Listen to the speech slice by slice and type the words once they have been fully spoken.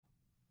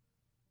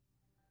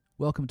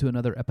Welcome to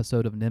another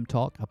episode of NIM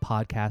Talk, a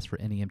podcast for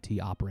NEMT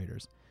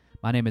operators.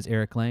 My name is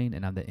Eric Lane,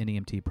 and I'm the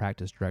NEMT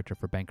Practice Director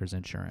for Bankers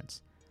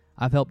Insurance.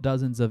 I've helped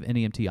dozens of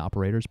NEMT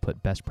operators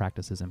put best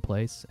practices in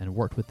place and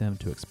worked with them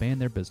to expand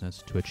their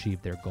business to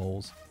achieve their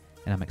goals,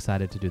 and I'm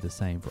excited to do the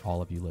same for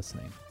all of you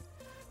listening.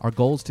 Our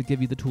goal is to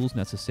give you the tools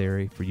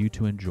necessary for you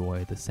to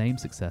enjoy the same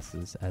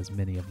successes as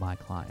many of my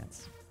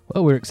clients.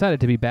 Well, we're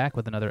excited to be back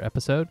with another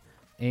episode,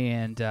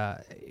 and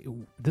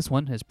this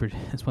one's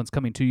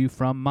coming to you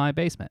from my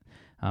basement.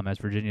 As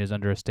Virginia is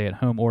under a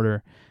stay-at-home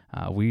order,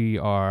 we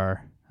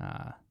are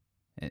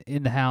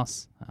in the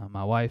house.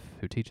 My wife,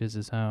 who teaches,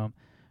 is home.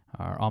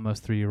 Our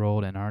almost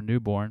 3-year-old and our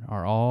newborn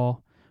are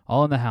all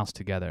in the house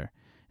together.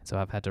 And so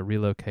I've had to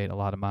relocate a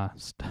lot of my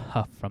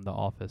stuff from the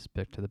office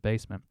back to the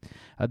basement.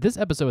 This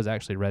episode was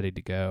actually ready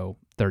to go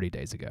 30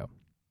 days ago.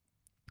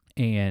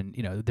 And,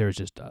 there's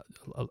just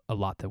a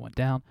lot that went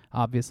down,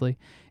 obviously.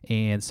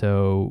 And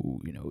so,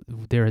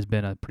 there has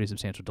been a pretty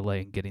substantial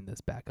delay in getting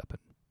this back up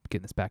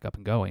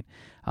and going.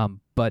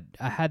 But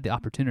I had the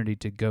opportunity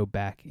to go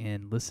back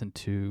and listen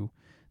to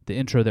the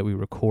intro that we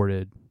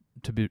recorded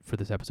for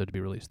this episode to be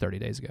released 30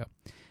 days ago.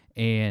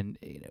 And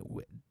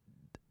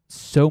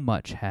so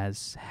much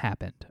has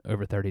happened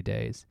over 30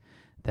 days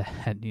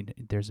that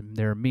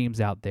there are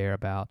memes out there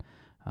about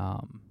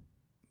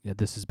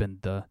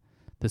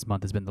this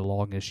month has been the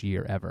longest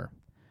year ever.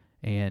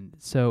 And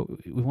so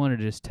we wanted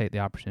to just take the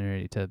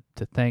opportunity to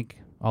thank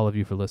all of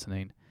you for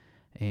listening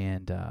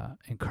and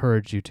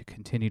encourage you to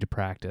continue to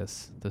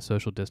practice the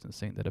social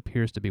distancing that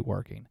appears to be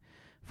working.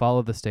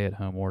 Follow the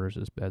stay-at-home orders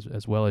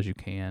as well as you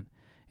can.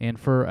 And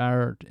for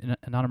our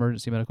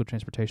non-emergency medical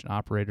transportation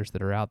operators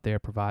that are out there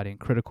providing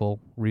critical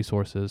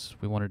resources,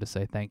 we wanted to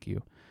say thank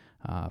you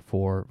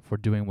for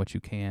doing what you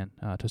can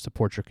to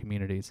support your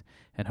communities,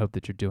 and hope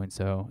that you're doing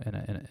so in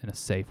a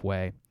safe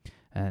way.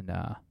 And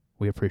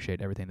we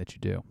appreciate everything that you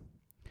do.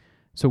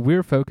 So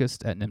we're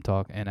focused at NIM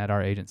Talk and at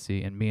our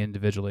agency, and me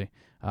individually,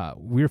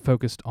 we're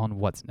focused on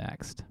what's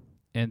next.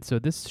 And so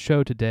this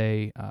show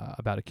today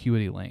about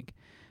Acuity Link,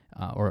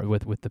 or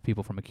with the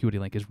people from Acuity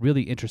Link, is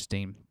really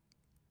interesting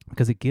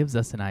because it gives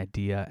us an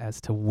idea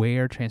as to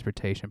where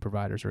transportation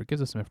providers, or it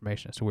gives us some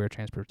information as to where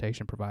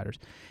transportation providers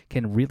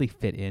can really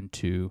fit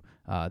into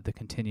the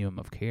continuum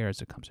of care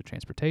as it comes to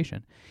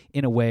transportation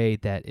in a way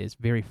that is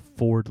very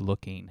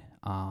forward-looking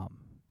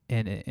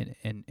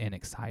and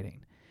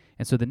exciting.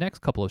 And so the next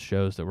couple of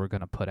shows that we're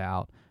going to put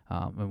out,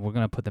 and we're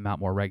going to put them out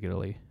more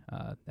regularly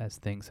as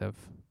things have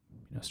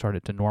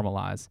started to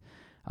normalize,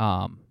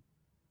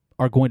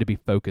 are going to be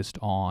focused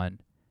on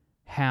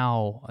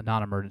how a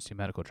non-emergency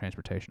medical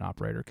transportation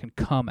operator can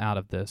come out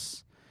of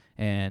this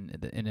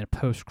and in a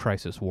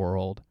post-crisis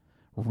world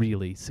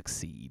really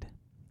succeed.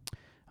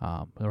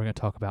 We're going to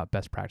talk about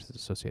best practices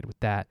associated with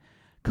that,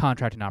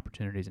 contracting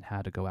opportunities and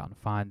how to go out and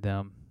find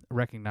them,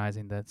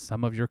 recognizing that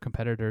some of your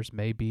competitors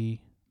may be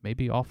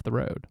off the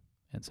road.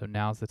 And so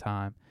now's the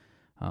time,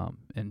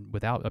 and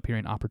without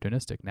appearing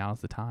opportunistic,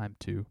 now's the time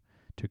to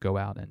go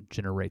out and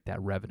generate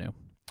that revenue,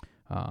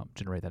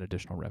 generate that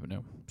additional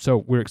revenue. So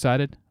we're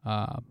excited.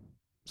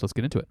 So let's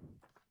get into it.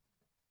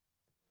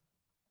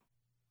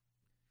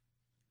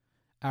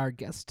 Our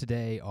guests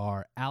today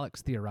are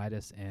Alex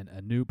Theoritis and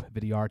Anoop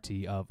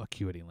Vidyarthi of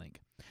Acuity Link.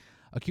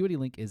 Acuity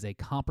Link is a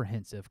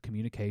comprehensive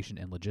communication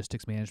and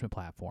logistics management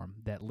platform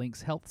that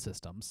links health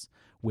systems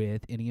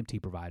with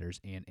NEMT providers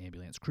and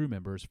ambulance crew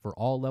members for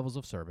all levels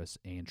of service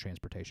and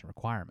transportation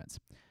requirements.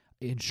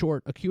 In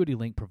short, Acuity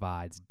Link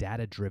provides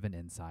data-driven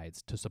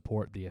insights to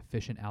support the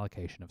efficient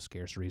allocation of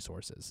scarce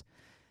resources.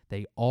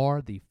 They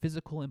are the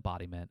physical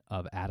embodiment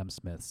of Adam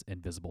Smith's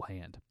invisible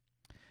hand.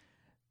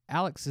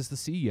 Alex is the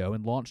CEO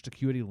and launched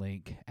Acuity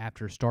Link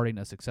after starting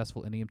a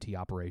successful NEMT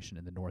operation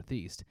in the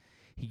Northeast.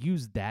 He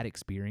used that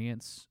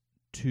experience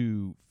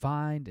to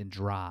find and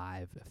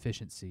drive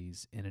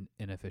efficiencies in an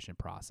inefficient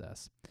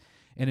process.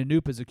 And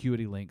Anoop is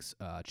Acuity Link's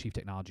Chief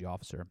Technology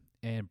Officer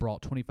and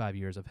brought 25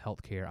 years of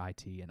healthcare,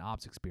 IT, and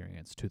ops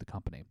experience to the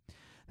company.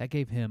 That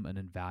gave him an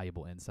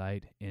invaluable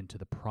insight into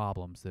the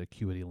problems that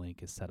Acuity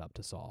Link is set up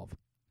to solve.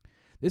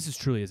 This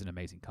truly is an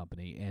amazing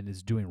company and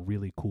is doing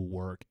really cool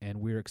work, and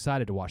we're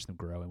excited to watch them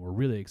grow, and we're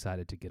really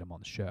excited to get them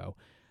on the show.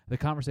 The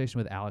conversation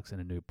with Alex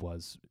and Anoop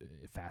was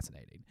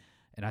fascinating,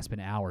 and I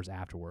spent hours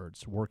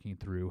afterwards working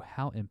through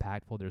how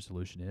impactful their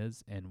solution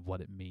is and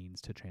what it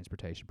means to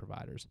transportation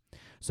providers.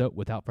 So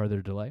without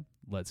further delay,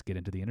 let's get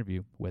into the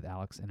interview with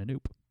Alex and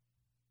Anoop.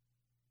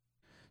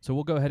 So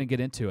we'll go ahead and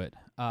get into it.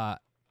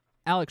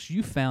 Alex,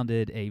 you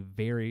founded a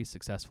very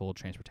successful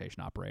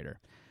transportation operator.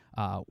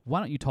 Why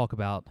don't you talk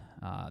about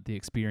the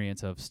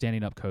experience of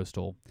standing up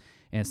Coastal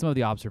and some of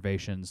the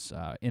observations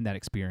in that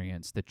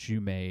experience that you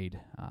made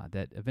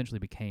that eventually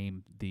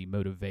became the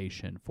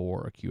motivation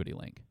for Acuity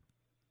Link?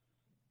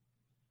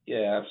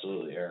 Yeah,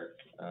 absolutely, Eric.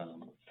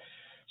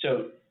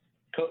 So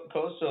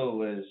Coastal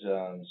was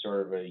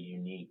sort of a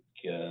unique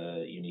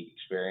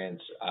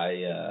experience.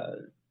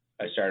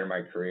 I started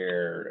my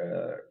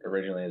career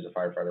originally as a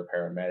firefighter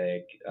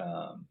paramedic,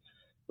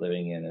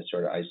 living in a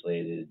sort of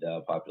isolated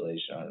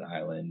population on an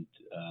island.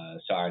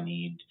 Saw a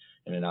need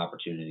and an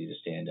opportunity to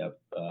stand up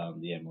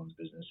the ambulance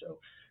business. So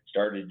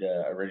started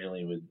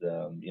originally with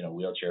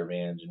wheelchair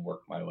vans and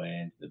worked my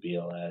way into the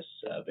BLS,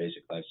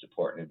 basic life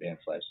support and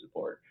advanced life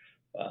support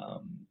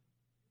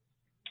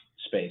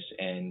space.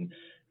 And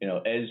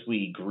as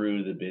we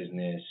grew the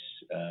business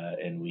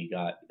and we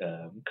got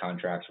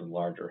contracts with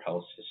larger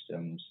health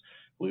systems,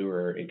 we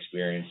were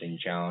experiencing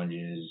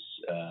challenges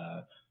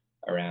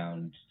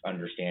around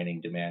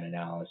understanding demand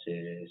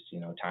analysis,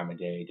 time of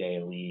day, day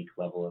of week,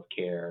 level of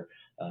care,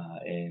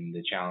 and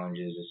the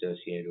challenges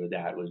associated with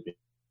that was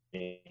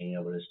being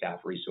able to staff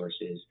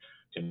resources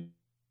to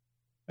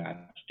match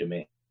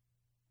demand.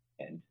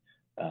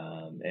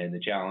 And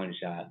the challenge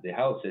that the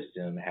health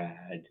system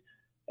had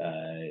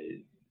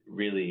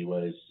really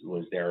was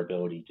their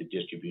ability to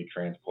distribute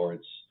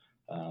transports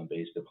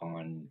based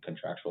upon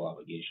contractual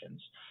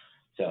obligations.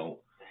 So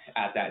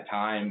at that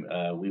time,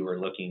 we were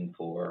looking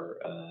for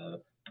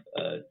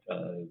a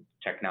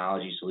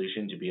technology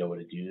solution to be able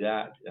to do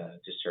that,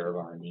 to serve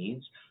our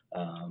needs.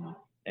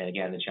 And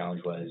again, the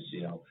challenge was,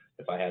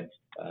 if I had,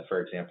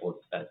 for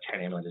example,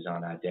 10 ambulances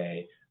on that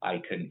day,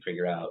 I couldn't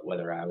figure out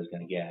whether I was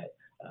going to get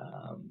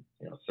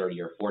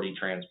 30 or 40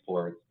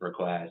 transport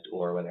requests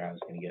or whether I was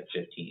going to get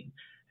 15.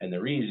 And the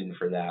reason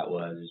for that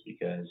was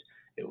because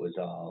it was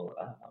all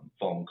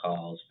phone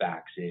calls,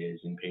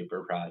 faxes, and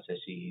paper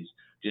processes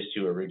just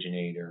to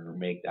originate or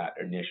make that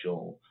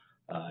initial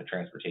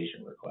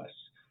transportation request.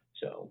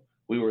 So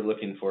we were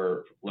looking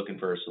for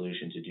a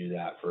solution to do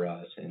that for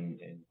us, and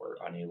were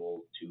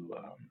unable to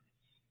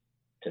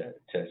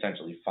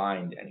essentially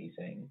find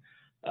anything.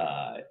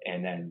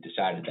 And then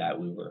decided that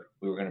we were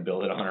going to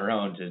build it on our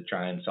own to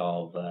try and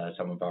solve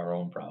some of our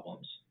own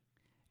problems.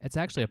 It's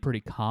actually a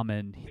pretty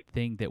common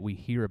thing that we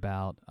hear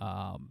about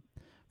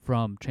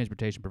from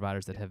transportation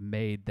providers that have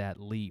made that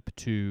leap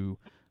to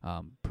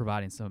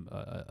providing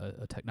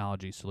a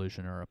technology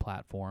solution or a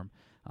platform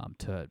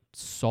to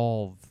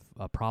solve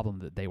a problem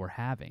that they were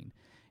having.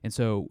 And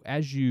so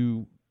as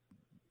you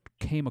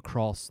came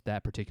across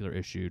that particular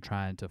issue,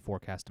 trying to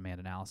forecast demand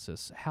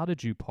analysis, how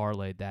did you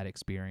parlay that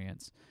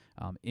experience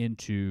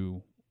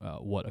into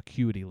what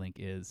Acuity Link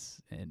is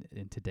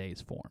in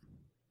today's form?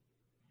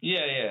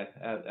 Yeah,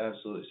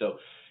 absolutely. So,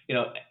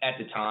 at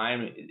the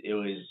time, it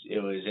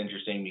was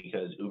interesting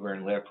because Uber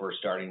and Lyft were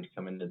starting to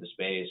come into the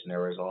space, and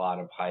there was a lot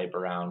of hype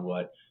around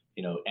what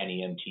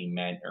NEMT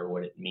meant or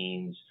what it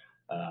means.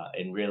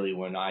 And really,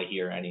 when I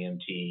hear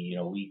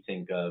NEMT, we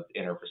think of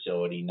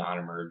interfacility,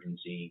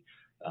 non-emergency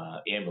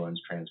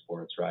ambulance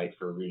transports, right,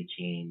 for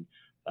routine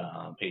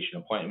patient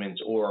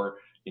appointments, or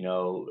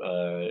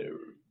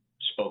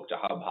spoke to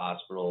hub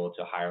hospital,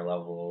 to higher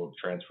level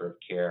transfer of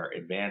care,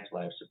 advanced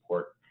life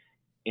support,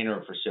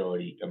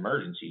 interfacility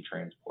emergency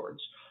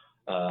transports.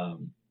 So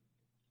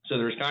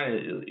there's kind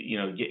of,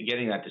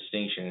 getting that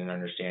distinction and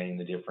understanding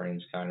the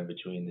difference kind of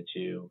between the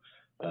two,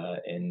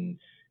 and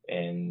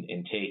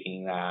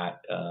taking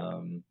that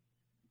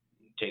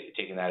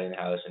taking that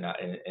in-house and out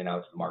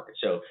to the market.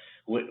 So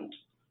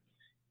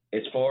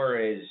as far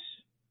as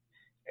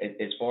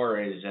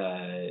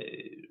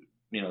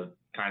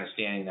kind of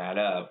standing that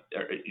up,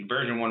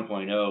 version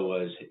 1.0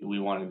 was we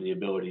wanted the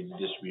ability to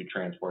distribute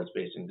transports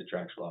based on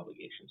contractual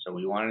obligations. So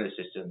we wanted a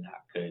system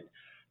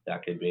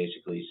that could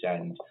basically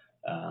send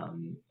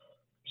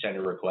a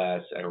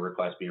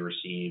request be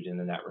received, and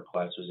then that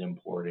request was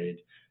imported.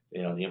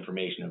 The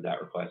information of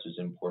that request was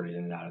imported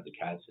in and out of the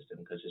CAD system,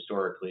 because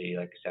historically,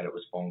 like I said, it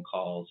was phone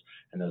calls,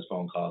 and those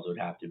phone calls would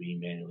have to be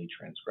manually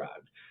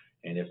transcribed.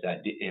 And if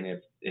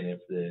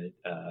the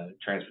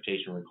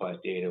transportation request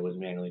data was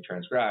manually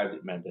transcribed,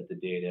 it meant that the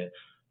data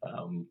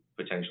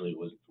potentially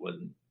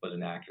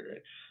wasn't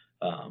accurate.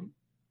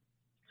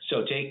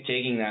 So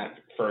taking that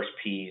first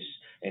piece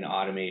and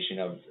automation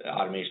of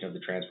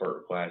the transport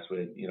request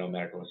with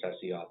medical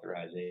necessity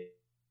authorization,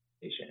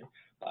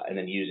 and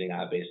then using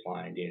that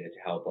baseline data to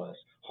help us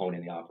hone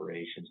in the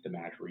operations to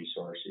match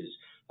resources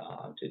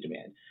to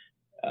demand.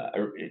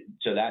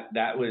 So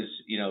that was,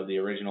 the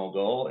original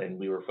goal, and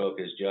we were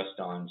focused just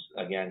on,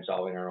 again,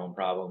 solving our own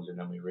problems. And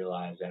then we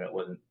realized that it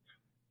wasn't,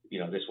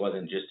 this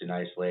wasn't just an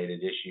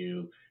isolated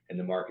issue in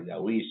the market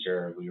that we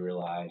serve. We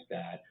realized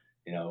that,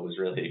 it was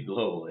really a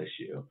global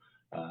issue.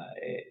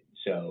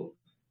 So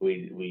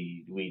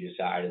we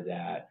decided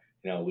that,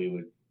 we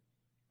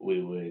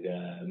would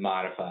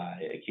modify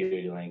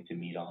Acuity Link to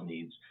meet all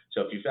needs.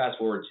 So if you fast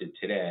forward to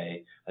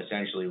today,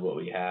 essentially what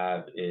we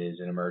have is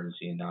an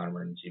emergency and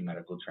non-emergency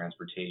medical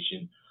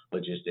transportation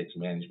logistics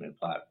management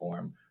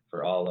platform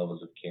for all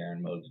levels of care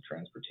and modes of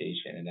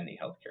transportation in any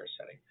healthcare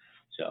setting.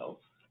 So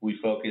we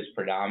focus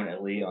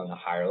predominantly on the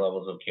higher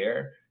levels of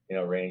care,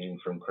 ranging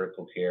from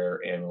critical care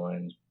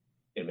ambulance,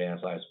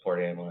 advanced life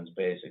support ambulance,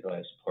 basic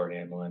life support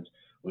ambulance,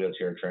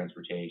 wheelchair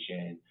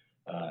transportation,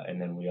 and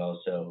then we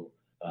also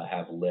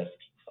have Lyft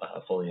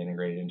fully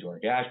integrated into our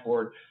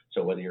dashboard.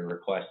 So whether you're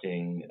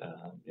requesting,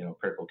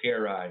 critical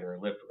care ride or a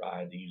Lyft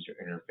ride, the user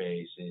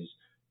interface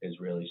is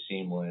really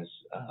seamless.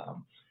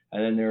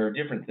 And then there are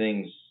different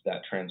things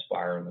that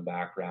transpire in the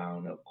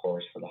background, of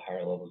course, for the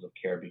higher levels of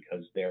care,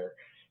 because they're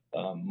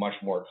much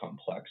more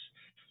complex.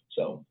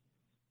 So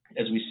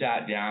we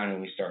sat down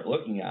and we start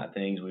looking at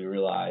things, we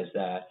realized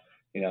that,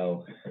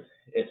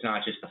 it's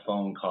not just a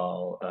phone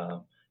call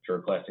to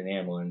request an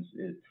ambulance.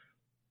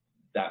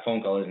 That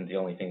phone call isn't the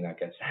only thing that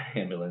gets that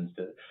ambulance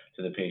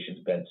to the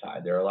patient's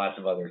bedside. There are lots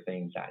of other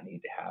things that need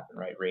to happen,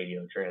 right?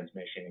 Radio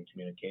transmission and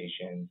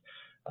communications.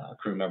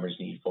 Crew members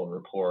need full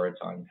reports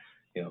on,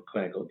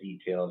 clinical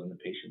details and the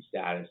patient's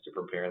status to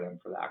prepare them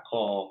for that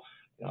call,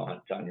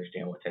 to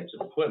understand what types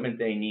of equipment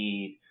they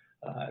need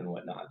and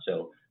whatnot.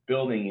 So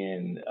building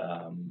in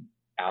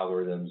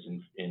algorithms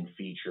and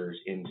features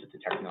into the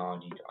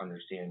technology to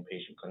understand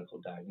patient clinical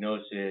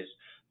diagnosis,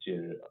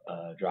 to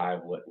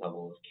drive what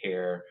level of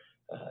care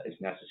is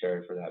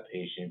necessary for that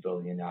patient,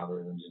 building in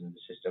algorithms into the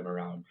system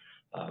around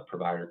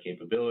provider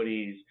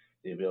capabilities,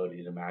 the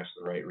ability to match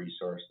the right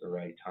resource at the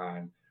right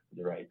time with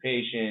the right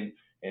patient,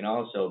 and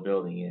also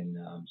building in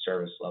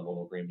service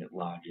level agreement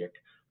logic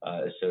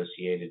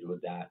associated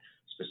with that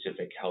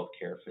specific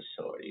healthcare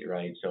facility,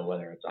 right? So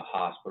whether it's a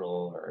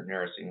hospital or a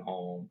nursing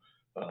home,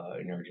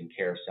 an urgent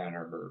care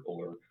center,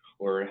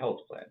 or a health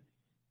plan.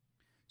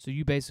 So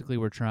you basically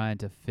were trying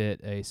to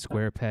fit a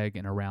square peg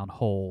in a round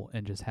hole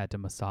and just had to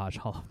massage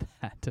all of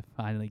that to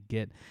finally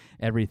get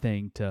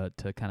everything to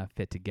kind of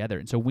fit together.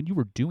 And so when you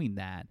were doing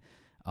that,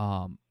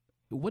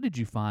 what did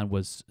you find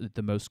was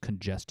the most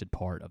congested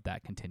part of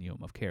that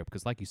continuum of care?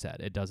 Because like you said,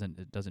 it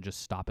doesn't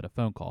just stop at a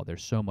phone call.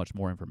 There's so much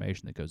more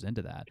information that goes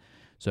into that.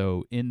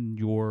 So in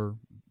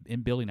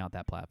building out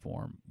that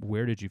platform,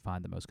 where did you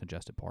find the most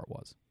congested part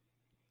was?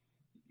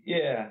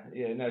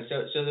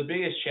 So the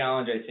biggest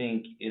challenge, I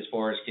think, as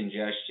far as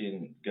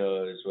congestion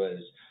goes was,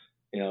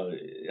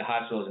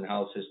 hospitals and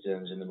health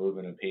systems and the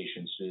movement of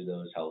patients through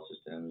those health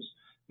systems,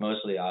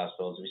 mostly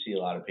hospitals. We see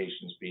a lot of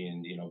patients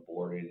being,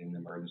 boarded in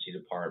emergency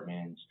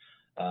departments.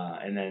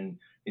 And then,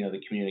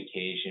 the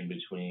communication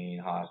between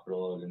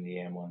hospitals and the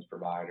ambulance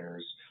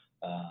providers,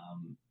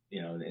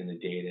 and the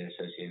data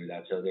associated with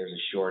that. So there's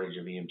a shortage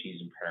of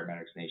EMTs and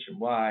paramedics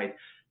nationwide.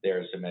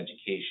 There's some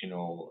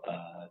educational,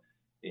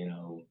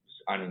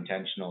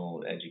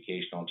 unintentional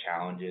educational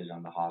challenges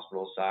on the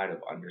hospital side of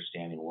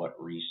understanding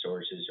what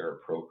resources are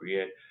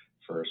appropriate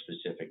for a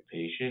specific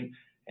patient.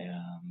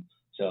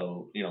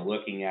 So,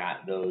 looking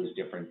at those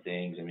different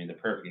things, the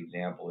perfect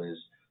example is,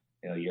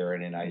 you're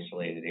in an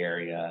isolated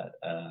area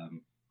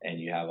and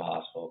you have a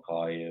hospital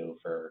call you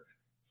for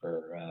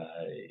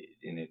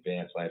an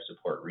advanced life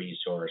support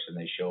resource, and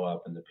they show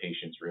up and the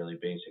patient's really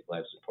basic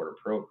life support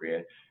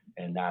appropriate,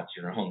 and that's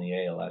your only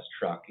ALS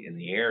truck in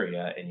the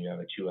area, and you have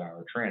a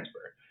 2-hour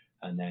transfer.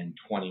 And then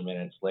 20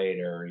 minutes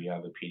later, you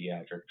have a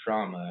pediatric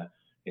trauma,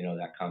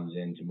 that comes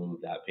in to move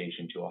that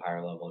patient to a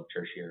higher level of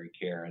tertiary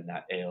care, and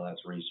that ALS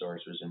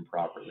resource was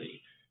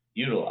improperly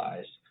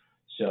utilized.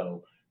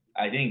 So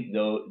I think these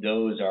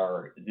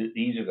are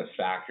the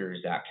factors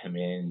that come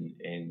in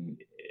and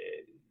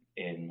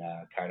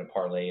kind of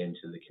parlay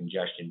into the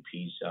congestion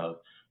piece of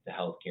the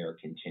healthcare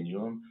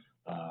continuum.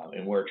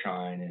 And we're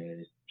trying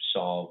to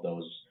solve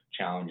those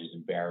challenges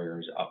and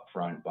barriers up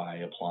front by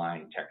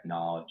applying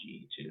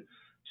technology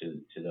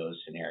to those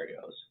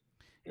scenarios.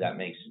 That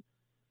makes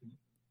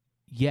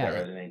that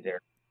resonate there?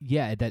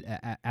 Yeah,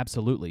 that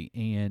absolutely.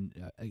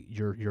 And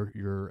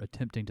you're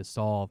attempting to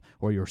solve,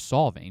 or you're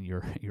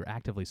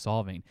actively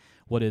solving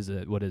what is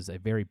a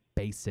very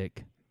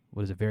basic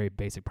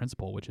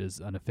principle, which is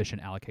an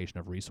efficient allocation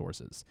of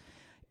resources.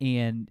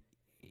 And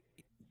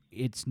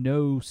it's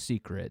no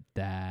secret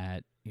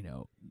that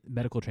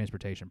medical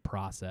transportation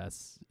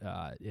process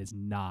is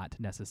not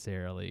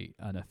necessarily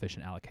an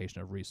efficient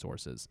allocation of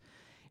resources.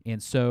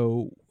 And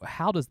so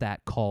how does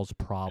that cause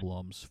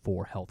problems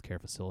for healthcare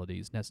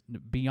facilities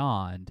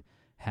beyond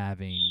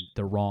having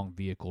the wrong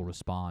vehicle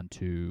respond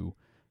to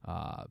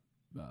a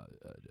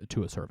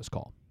service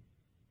call?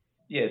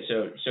 Yeah,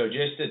 so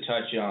just to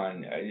touch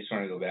on, I just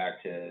want to go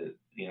back to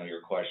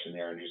your question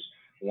there, and just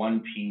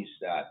one piece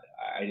that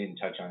I didn't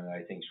touch on that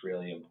I think is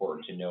really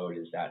important to note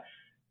is that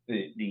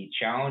the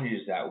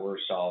challenges that we're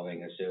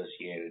solving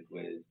associated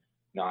with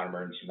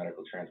non-emergency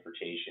medical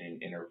transportation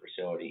and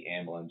inter-facility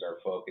ambulance are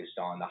focused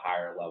on the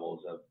higher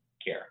levels of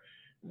care.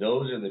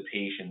 Those are the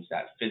patients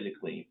that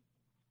physically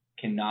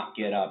cannot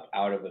get up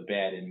out of a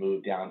bed and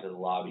move down to the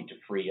lobby to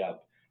free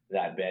up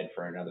that bed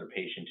for another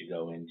patient to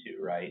go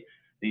into, right?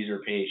 These are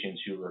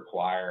patients who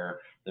require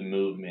the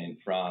movement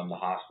from the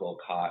hospital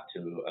cot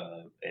to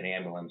an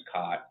ambulance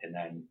cot and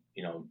then,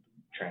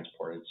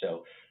 transported.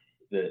 So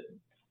the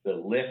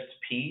lift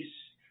piece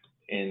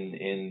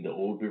in the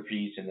Uber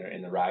piece and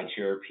the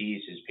rideshare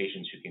piece is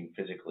patients who can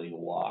physically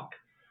walk.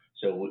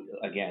 So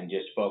again,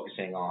 just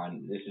focusing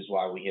on, this is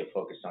why we have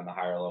focused on the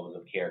higher levels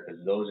of care,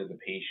 because those are the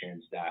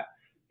patients that,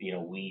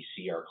 we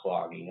see are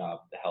clogging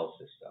up the health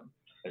system,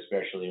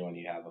 especially when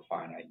you have a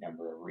finite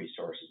number of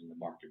resources in the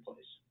marketplace.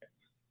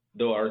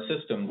 Though our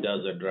system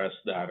does address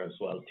that as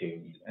well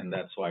too, and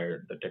that's why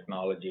the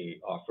technology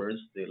offers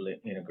the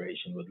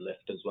integration with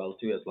Lyft as well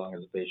too, as long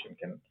as the patient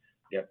can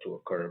get to a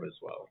curve as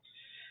well.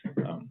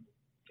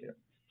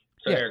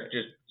 So Eric,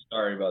 just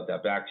sorry about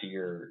that. Back to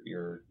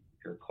your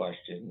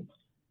question.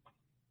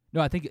 No,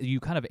 I think you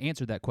kind of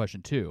answered that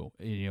question too.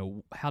 You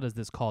know, how does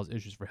this cause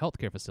issues for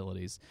healthcare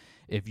facilities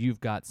if you've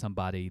got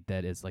somebody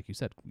that is, like you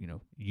said, you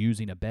know,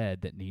 using a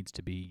bed that needs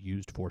to be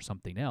used for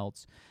something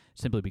else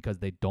simply because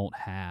they don't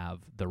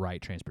have the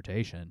right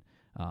transportation?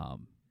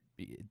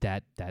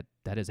 That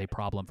is a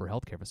problem for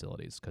healthcare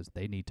facilities because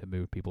they need to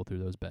move people through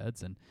those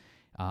beds, and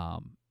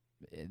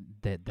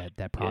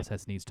that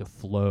process needs to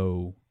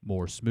flow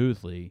more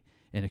smoothly.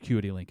 And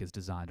Acuity Link is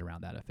designed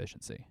around that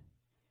efficiency.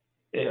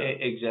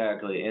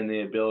 Exactly, and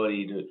the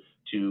ability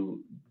to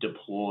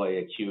deploy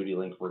Acuity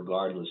Link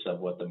regardless of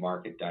what the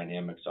market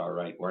dynamics are,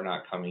 right? We're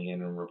not coming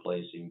in and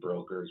replacing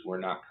brokers. We're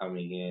not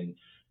coming in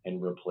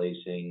and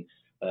replacing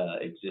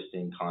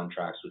existing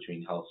contracts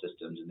between health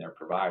systems and their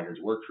providers.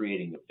 We're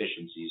creating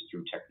efficiencies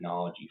through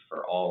technology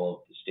for all of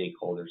the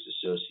stakeholders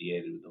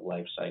associated with the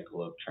life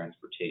cycle of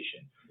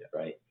transportation,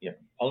 right? Yeah.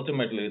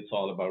 Ultimately, it's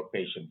all about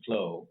patient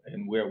flow,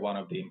 and we're one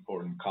of the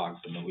important cogs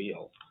in the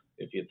wheel,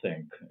 if you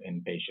think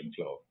in patient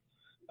flow.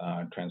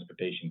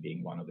 Transportation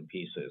being one of the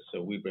pieces.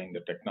 So we bring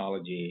the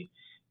technology,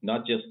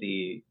 not just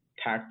the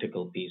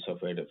tactical piece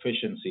of it.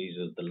 Efficiencies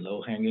is the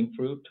low-hanging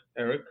fruit,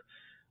 Eric.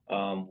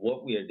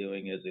 What we are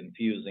doing is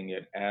infusing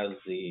it as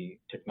the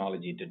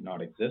technology did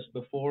not exist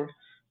before.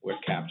 We're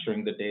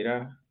capturing the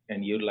data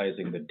and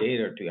utilizing the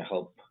data to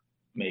help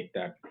make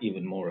that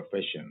even more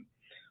efficient.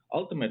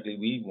 Ultimately,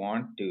 we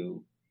want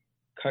to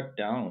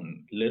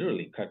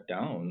literally cut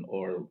down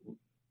or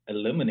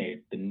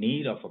eliminate the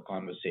need of a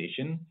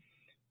conversation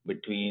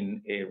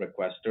between a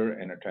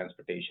requester and a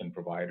transportation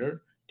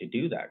provider to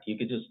do that. You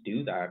could just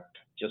do that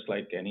just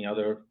like any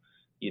other,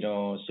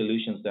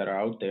 solutions that are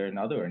out there in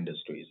other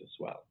industries as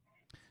well.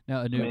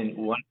 Now, keep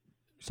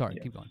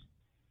going.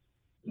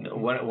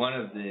 One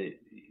of the,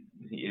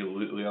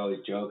 we always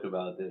joke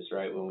about this,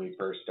 right? When we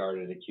first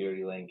started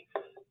Acuity Link,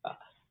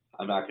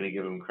 I'm not going to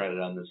give him credit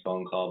on this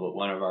phone call, but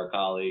one of our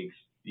colleagues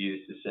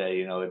used to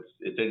say,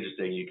 it's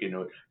interesting. You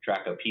can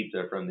track a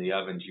pizza from the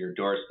oven to your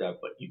doorstep,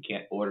 but you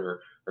can't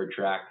order or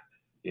track,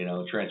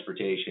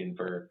 transportation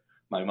for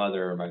my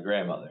mother or my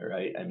grandmother,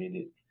 right? I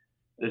mean,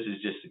 this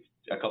is just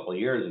a couple of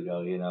years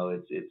ago.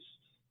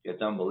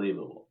 It's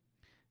unbelievable.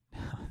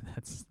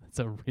 That's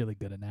a really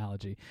good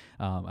analogy.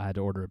 I had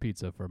to order a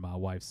pizza for my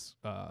wife's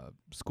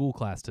school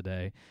class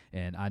today,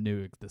 and I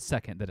knew the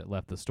second that it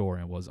left the store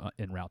and was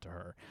en route to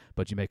her.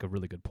 But you make a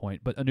really good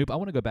point. But Anup, I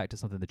want to go back to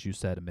something that you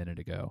said a minute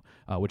ago,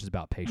 which is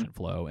about patient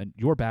flow. And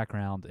your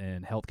background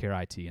in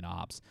healthcare IT and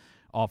ops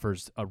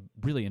offers a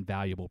really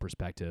invaluable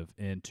perspective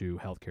into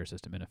healthcare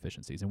system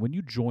inefficiencies. And when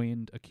you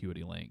joined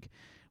Acuity Link,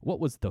 what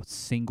was the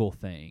single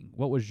thing?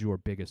 What was your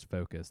biggest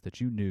focus that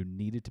you knew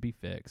needed to be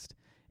fixed?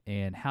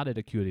 And how did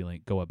Acuity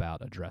Link go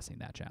about addressing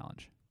that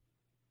challenge?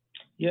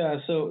 Yeah,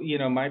 so,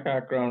 my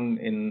background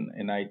in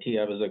IT,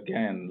 I was,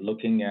 again,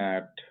 looking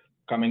at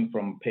coming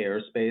from payer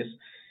space.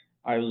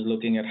 I was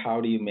looking at how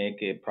do you make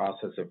a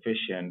process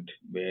efficient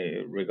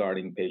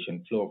regarding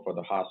patient flow for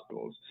the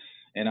hospitals.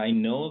 And I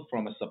know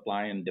from a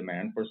supply and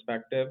demand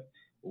perspective,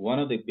 one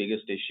of the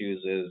biggest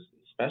issues is,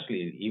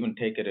 especially even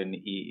take it in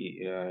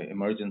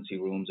emergency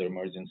rooms or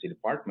emergency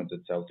departments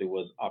itself, it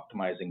was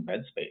optimizing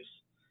bed space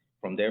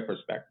from their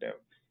perspective.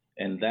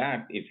 And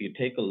that, if you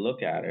take a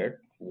look at it,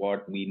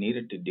 what we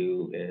needed to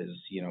do is,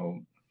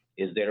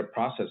 is there a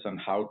process on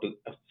how to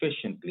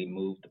efficiently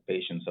move the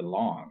patients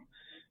along?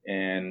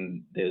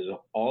 And there's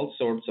all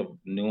sorts of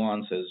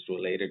nuances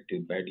related to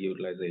bed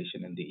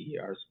utilization in the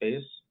ER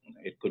space.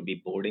 It could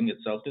be boarding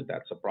itself,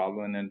 that's a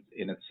problem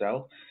in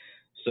itself.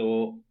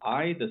 So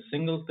the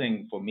single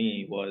thing for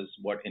me was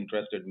what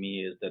interested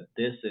me is that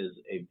this is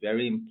a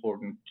very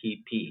important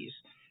key piece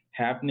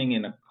happening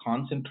in a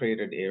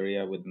concentrated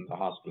area within the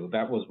hospital.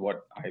 That was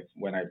what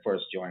when I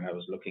first joined, I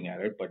was looking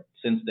at it, but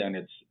since then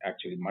it's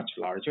actually much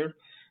larger,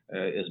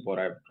 is what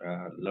I've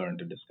learned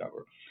to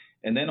discover.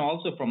 And then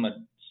also from a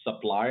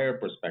supplier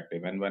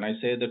perspective, and when I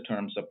say the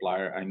term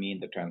supplier, I mean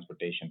the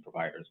transportation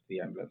providers,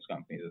 the ambulance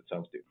companies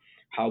itself too,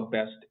 how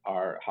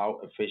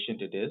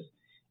efficient it is,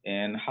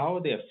 and how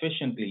they're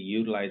efficiently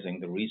utilizing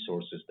the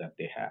resources that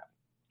they have.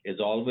 It's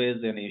always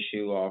an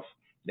issue of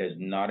there's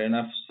not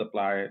enough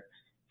supply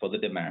for the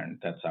demand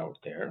that's out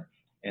there,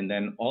 and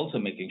then also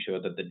making sure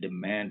that the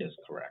demand is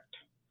correct.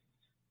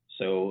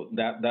 So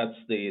that's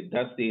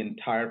the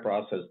entire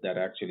process that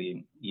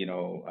actually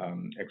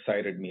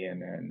excited me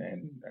and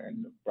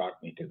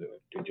brought me to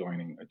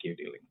joining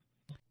Acuity Link.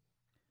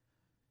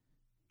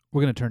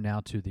 We're going to turn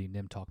now to the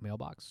NIM Talk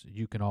mailbox.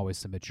 You can always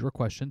submit your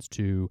questions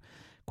to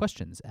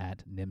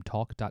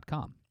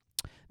questions@nimtalk.com.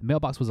 The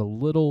mailbox was a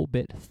little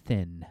bit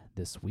thin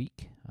this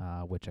week,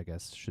 which I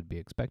guess should be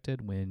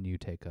expected when you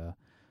take a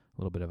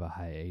little bit of a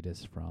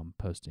hiatus from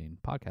posting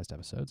podcast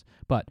episodes.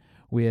 But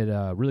we had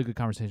a really good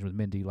conversation with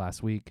Mindy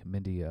last week,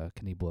 Mindy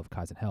Kniebel of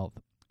Kaizen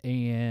Health,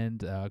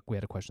 and we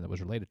had a question that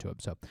was related to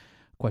it. So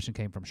question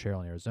came from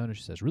Cheryl in Arizona.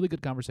 She says, really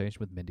good conversation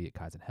with Mindy at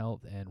Kaizen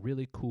Health and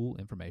really cool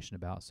information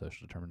about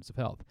social determinants of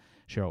health.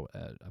 Cheryl,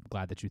 I'm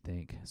glad that you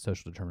think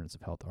social determinants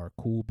of health are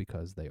cool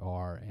because they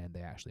are and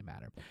they actually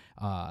matter.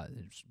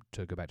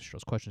 To go back to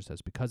Cheryl's question, it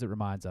says, because it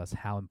reminds us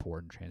how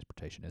important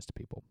transportation is to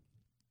people.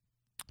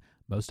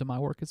 most of my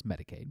work is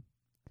Medicaid,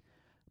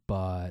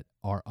 but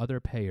are other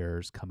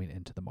payers coming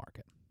into the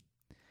market?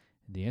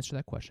 And the answer to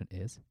that question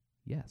is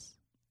yes.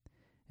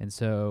 And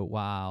so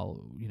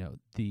while,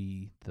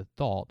 the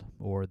thought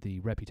or the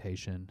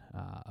reputation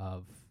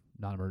of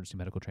non-emergency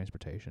medical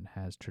transportation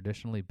has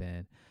traditionally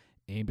been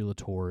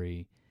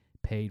ambulatory,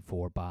 paid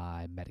for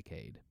by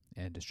Medicaid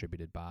and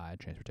distributed by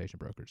transportation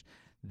brokers.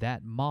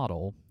 That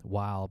model,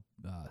 while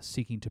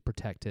seeking to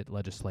protect it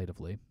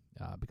legislatively,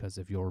 because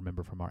if you'll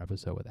remember from our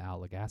episode with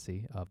Al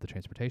Legassi of the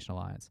Transportation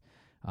Alliance,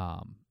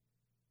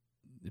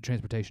 the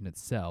transportation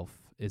itself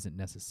isn't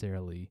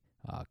necessarily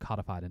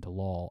codified into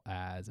law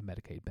as a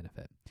Medicaid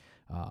benefit.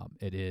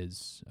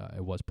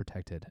 It was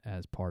protected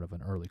as part of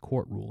an early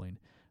court ruling,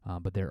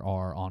 but there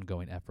are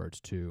ongoing efforts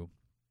to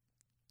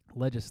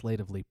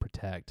legislatively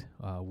protect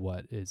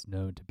what is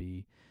known to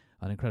be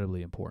an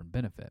incredibly important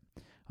benefit.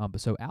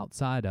 But so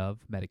outside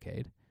of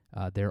Medicaid,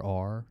 there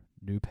are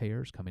new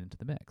payers coming into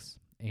the mix.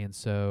 And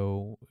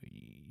so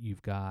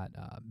you've got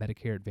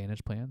Medicare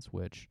Advantage plans,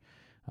 which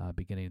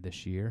beginning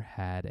this year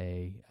had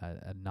a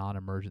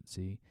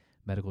non-emergency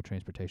medical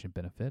transportation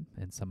benefit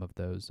in some of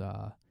those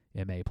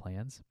MA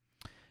plans.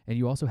 And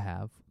you also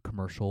have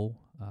commercially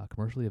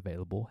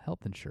available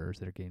health insurers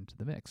that are getting to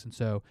the mix. And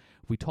so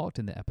we talked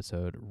in the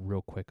episode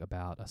real quick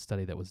about a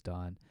study that was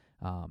done,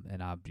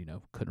 and I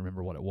couldn't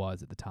remember what it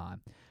was at the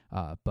time,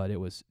 but it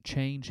was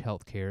Change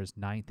Healthcare's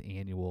 9th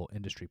annual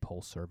industry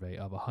pulse survey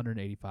of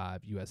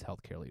 185 U.S.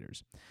 healthcare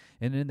leaders.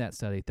 And in that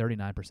study,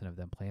 39% of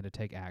them plan to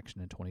take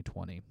action in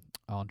 2020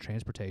 on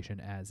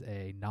transportation as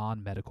a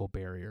non-medical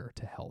barrier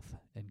to health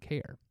and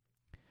care.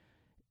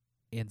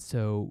 And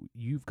so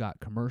you've got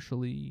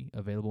commercially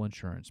available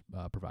insurance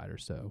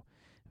providers. So,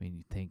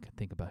 you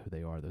think about who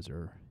they are. Those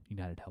are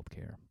United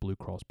Healthcare, Blue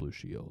Cross Blue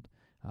Shield,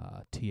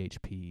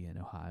 THP in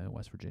Ohio and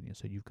West Virginia.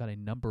 So you've got a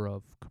number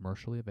of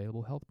commercially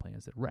available health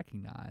plans that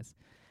recognize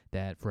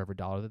that for every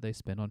dollar that they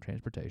spend on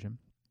transportation,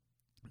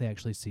 they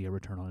actually see a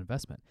return on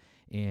investment.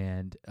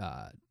 And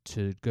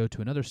to go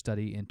to another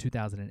study in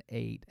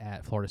 2008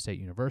 at Florida State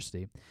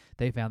University,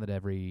 they found that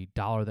every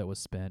dollar that was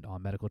spent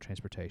on medical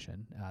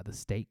transportation, the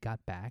state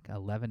got back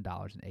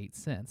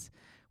 $11.08,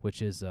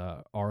 which is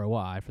a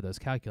ROI for those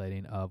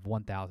calculating of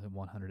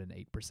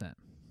 1,108%.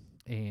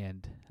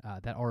 And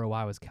that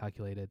ROI was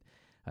calculated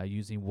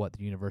using what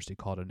the university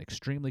called an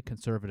extremely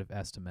conservative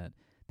estimate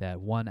that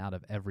 1 out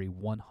of every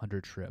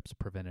 100 trips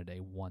prevented a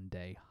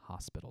one-day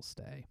hospital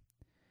stay.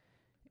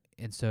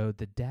 And so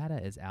the data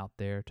is out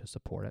there to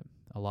support it.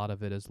 A lot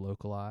of it is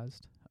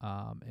localized.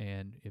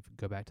 And if you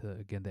go back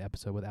to, the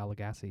episode with Al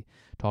Legassi,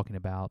 talking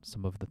about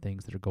some of the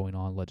things that are going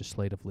on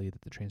legislatively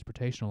that the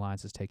Transportation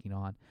Alliance is taking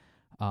on,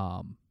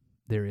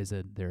 there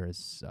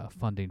is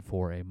funding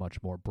for a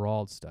much more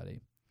broad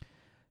study.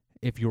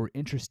 If you're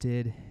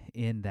interested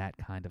in that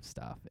kind of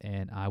stuff,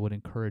 and I would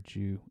encourage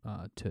you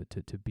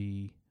to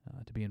be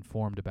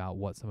informed about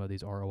what some of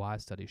these ROI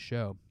studies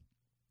show,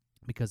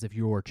 because if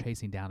you're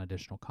chasing down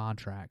additional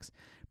contracts,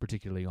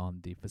 particularly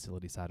on the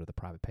facility side or the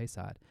private pay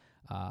side,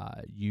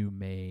 you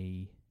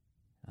may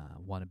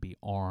want to be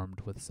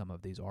armed with some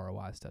of these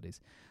ROI studies.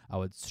 I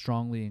would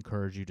strongly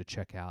encourage you to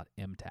check out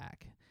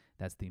MTAC.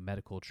 That's the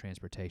Medical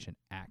Transportation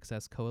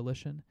Access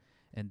Coalition,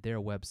 and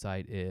their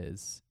website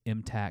is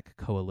MTAC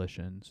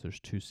Coalition, so there's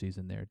 2 C's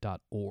in there,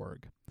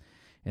 .org.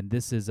 And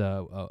this is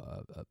an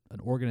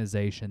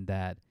organization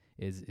that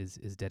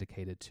is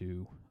dedicated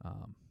to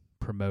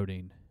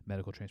promoting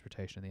medical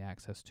transportation and the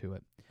access to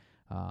it.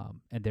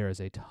 And there is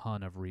a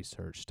ton of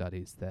research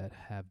studies that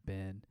have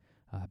been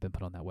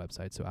put on that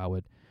website. So I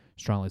would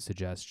strongly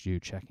suggest you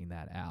checking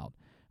that out.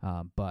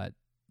 But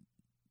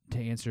to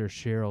answer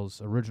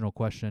Cheryl's original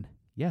question,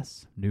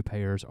 yes, new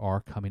payers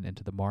are coming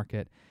into the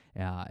market,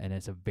 and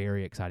it's a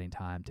very exciting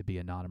time to be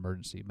a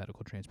non-emergency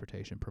medical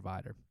transportation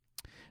provider.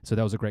 So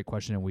that was a great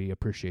question, and we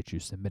appreciate you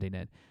submitting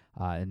it.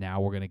 And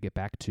now we're going to get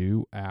back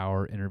to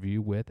our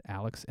interview with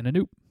Alex and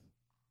Anoop.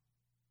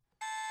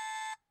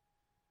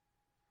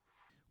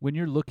 When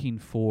you're looking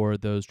for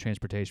those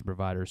transportation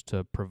providers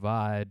to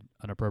provide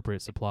an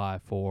appropriate supply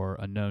for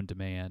a known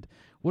demand,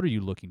 what are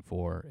you looking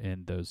for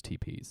in those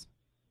TPs?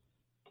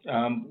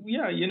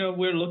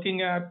 We're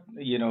looking at,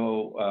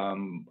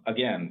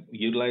 again,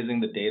 utilizing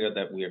the data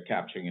that we are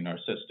capturing in our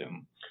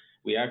system.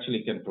 We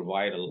actually can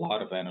provide a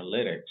lot of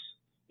analytics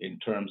in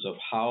terms of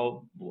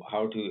how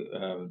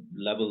to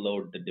level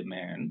load the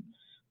demand.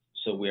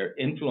 So we're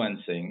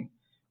influencing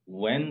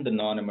when the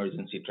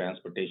non-emergency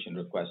transportation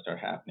requests are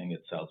happening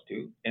itself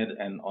too.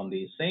 And on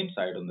the same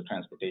side, on the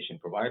transportation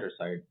provider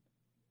side,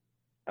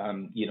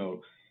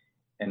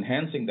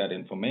 enhancing that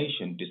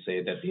information to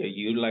say that they are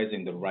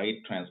utilizing the right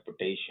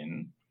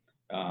transportation,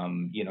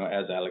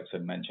 as Alex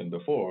had mentioned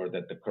before,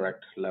 that the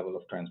correct level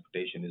of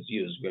transportation is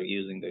used. We're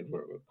using the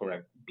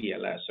correct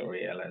BLS or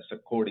ALS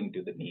according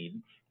to the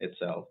need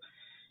itself.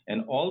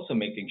 And also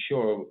making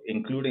sure,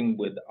 including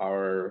with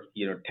our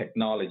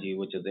technology,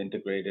 which is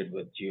integrated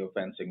with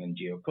geofencing and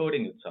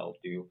geocoding itself,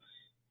 to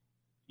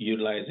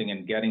utilizing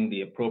and getting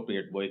the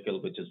appropriate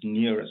vehicle which is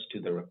nearest to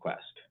the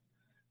request,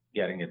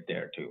 getting it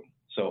there too.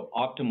 So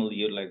optimal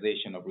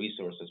utilization of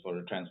resources for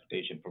a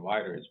transportation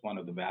provider is one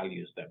of the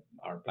values that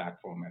our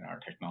platform and our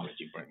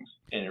technology brings.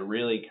 And it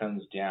really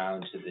comes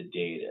down to the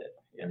data.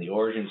 And the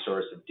origin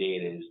source of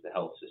data is the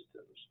health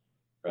systems,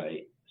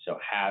 right? So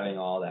having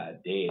all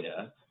that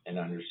data and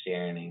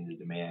understanding the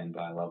demand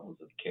by levels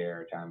of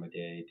care, time of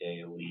day, day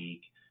of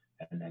week,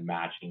 and then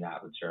matching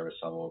that with service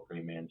level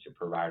agreements and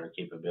provider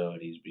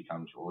capabilities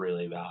becomes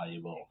really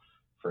valuable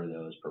for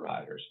those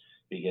providers.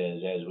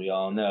 Because as we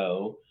all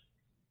know,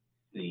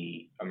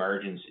 the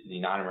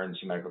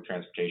non-emergency medical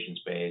transportation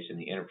space and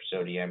the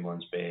inter-facility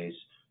ambulance space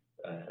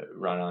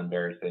run on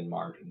very thin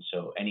margins.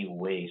 So any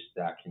waste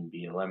that can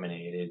be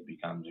eliminated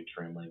becomes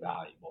extremely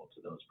valuable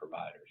to those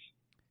providers.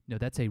 No,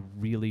 that's a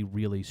really,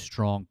 really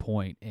strong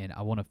point, and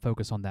I want to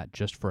focus on that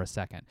just for a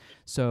second.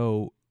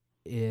 So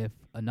if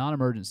a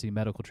non-emergency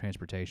medical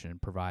transportation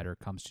provider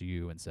comes to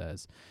you and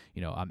says,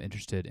 I'm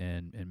interested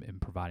in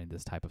providing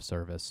this type of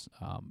service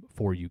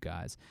for you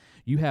guys,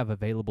 you have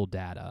available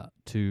data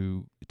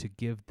to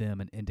give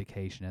them an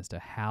indication as to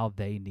how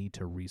they need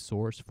to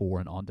resource for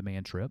an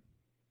on-demand trip?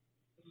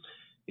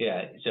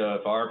 Yeah, so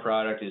if our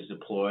product is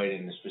deployed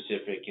in a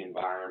specific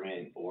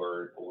environment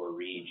or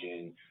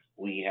region,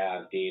 we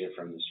have data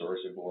from the source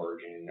of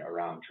origin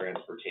around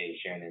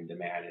transportation and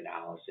demand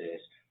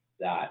analysis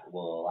that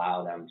will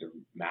allow them to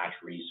match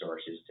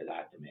resources to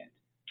that demand.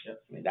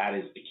 Yep. I mean, that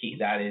is the key.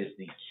 That is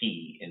the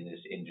key in this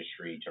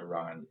industry to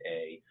run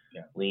a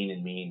lean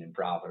and mean and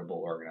profitable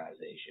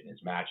organization, is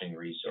matching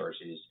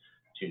resources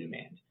to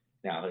demand.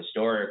 Now,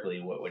 historically,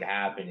 what would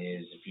happen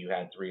is if you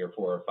had 3 or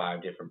 4 or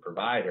 5 different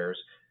providers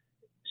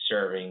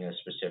serving a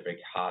specific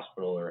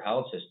hospital or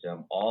health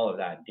system, all of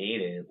that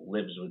data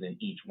lives within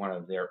each one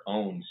of their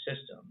own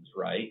systems,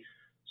 right?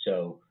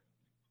 So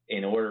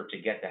in order to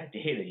get that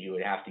data, you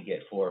would have to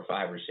get 4 or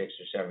 5 or 6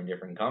 or 7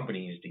 different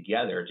companies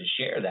together to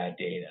share that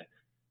data,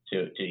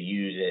 to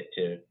use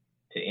it,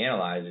 to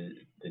analyze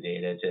the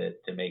data,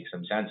 to make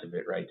some sense of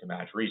it, right, to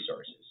match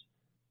resources.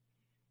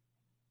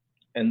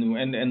 And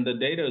the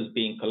data is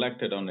being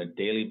collected on a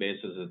daily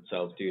basis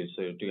itself too.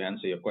 So to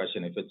answer your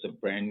question, if it's a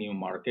brand new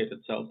market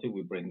itself too,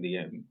 we bring the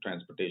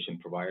transportation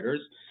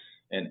providers,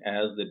 and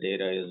as the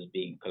data is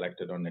being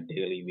collected on a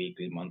daily,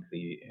 weekly,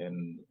 monthly,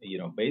 and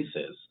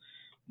basis,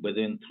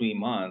 within 3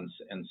 months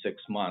and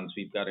 6 months,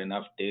 we've got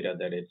enough data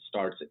that it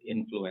starts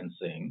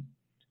influencing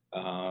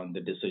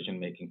the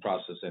decision-making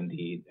process and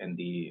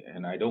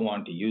I don't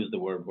want to use the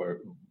word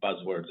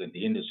buzzwords in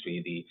the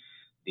industry.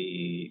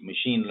 The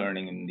machine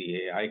learning and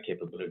the AI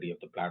capability of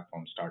the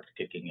platform starts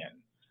kicking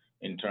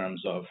in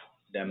terms of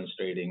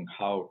demonstrating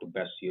how to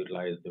best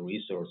utilize the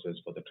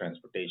resources for the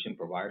transportation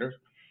provider,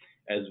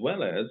 as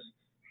well as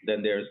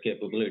then there's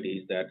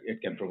capabilities that it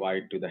can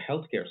provide to the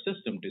healthcare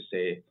system to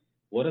say,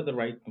 what are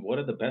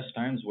the best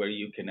times where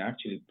you can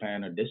actually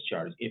plan a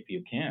discharge, if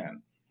you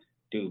can,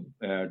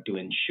 to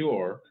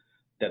ensure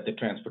that the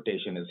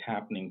transportation is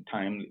happening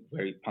timely,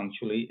 very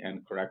punctually,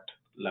 and correct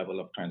level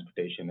of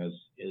transportation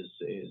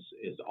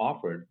is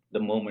offered the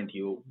moment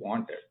you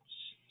want it.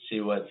 See,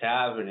 what's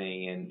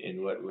happening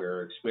and what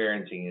we're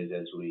experiencing is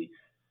as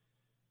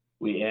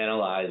we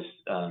analyze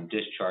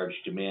discharge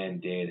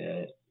demand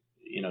data,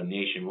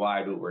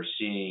 nationwide, what we're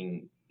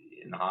seeing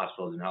in the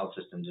hospitals and health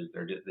systems is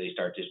they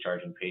start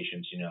discharging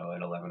patients,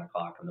 at 11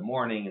 o'clock in the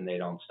morning, and they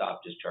don't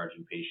stop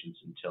discharging patients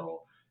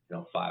until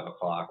 5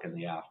 o'clock in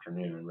the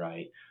afternoon,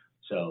 right?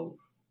 So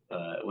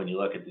when you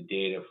look at the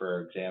data,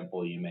 for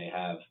example, you may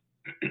have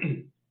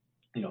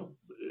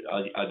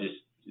I'll just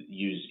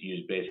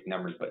use basic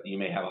numbers, but you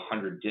may have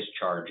 100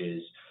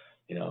 discharges,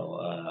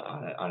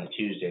 on a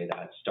Tuesday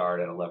that start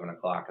at 11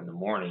 o'clock in the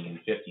morning, and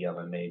 50 of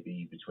them may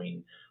be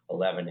between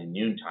 11 and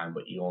noon time,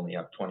 but you only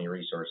have 20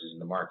 resources in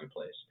the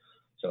marketplace.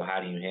 So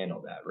how do you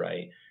handle that,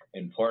 right?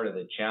 And part of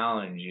the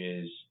challenge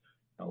is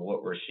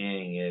what we're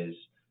seeing is,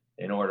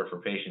 in order for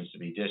patients to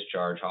be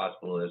discharged,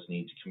 hospitalists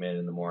need to come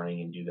in the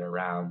morning and do their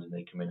rounds, and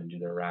they come in and do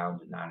their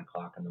rounds at 9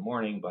 o'clock in the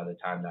morning. By the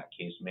time that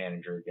case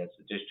manager gets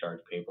the discharge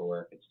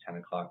paperwork, it's 10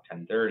 o'clock,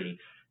 10:30,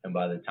 and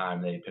by the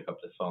time they pick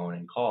up the phone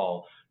and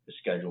call to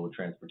schedule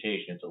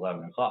transportation, it's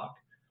 11 o'clock.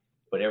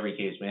 But every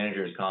case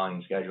manager is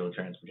calling scheduled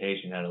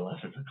transportation at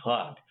 11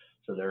 o'clock,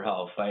 so they're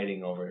all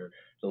fighting over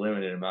the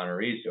limited amount of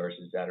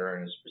resources that are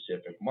in a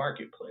specific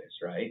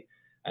marketplace, right?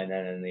 And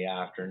then in the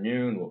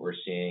afternoon, what we're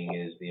seeing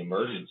is the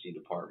emergency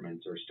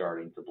departments are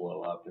starting to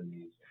blow up, and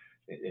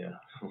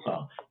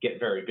get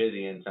very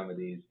busy in some of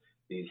these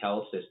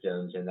health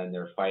systems, and then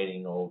they're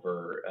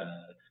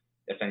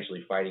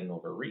essentially fighting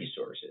over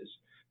resources,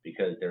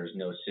 because there's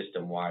no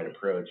system-wide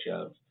approach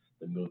of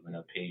the movement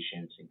of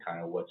patients and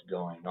kind of what's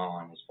going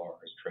on as far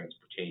as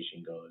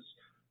transportation goes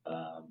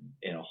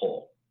in a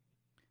whole.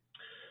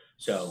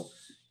 So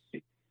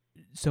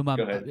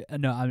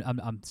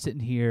I'm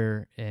sitting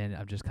here and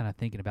I'm just kind of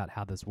thinking about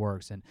how this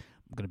works, and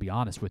I'm going to be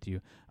honest with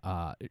you,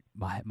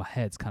 my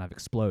head's kind of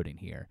exploding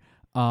here,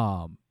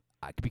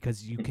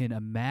 because you can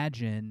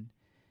imagine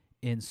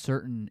in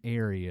certain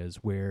areas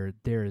where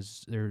there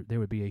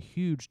would be a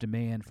huge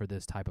demand for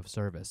this type of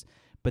service,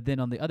 but then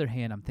on the other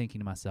hand, I'm thinking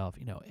to myself,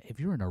 if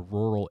you're in a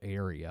rural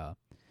area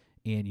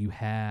and you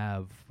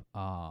have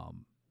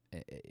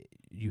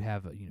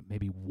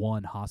maybe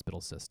one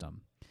hospital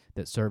system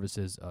that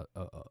services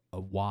a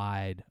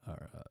wide,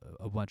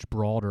 a much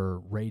broader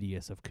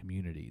radius of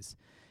communities.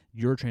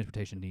 Your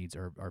transportation needs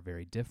are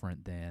very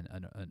different than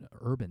an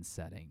urban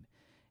setting.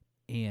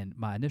 And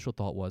my initial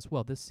thought was,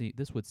 well, this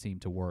would seem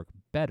to work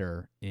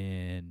better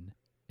in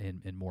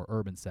more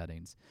urban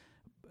settings.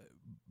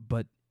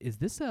 But is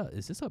this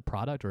a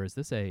product, or is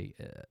this a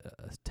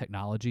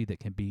technology that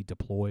can be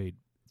deployed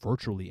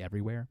virtually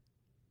everywhere?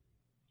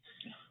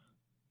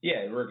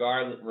 Yeah,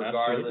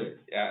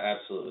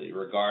 absolutely.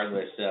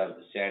 Regardless of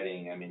the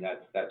setting, I mean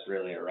that's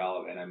really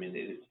irrelevant. I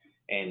mean,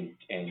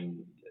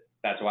 and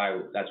that's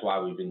why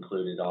we've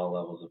included all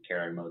levels of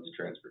care and modes of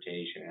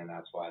transportation, and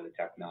that's why the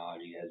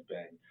technology has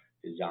been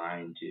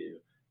designed to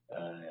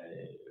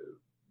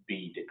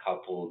be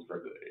decoupled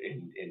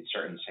in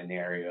certain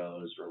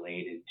scenarios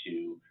related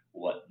to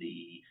what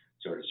the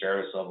sort of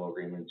service level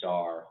agreements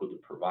are, who the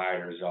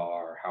providers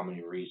are, how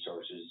many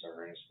resources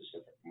are in a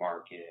specific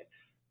market.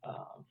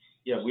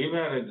 Yeah, we've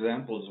had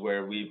examples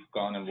where we've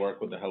gone and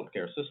worked with the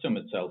healthcare system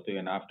itself too,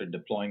 and after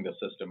deploying the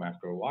system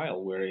after a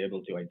while, we're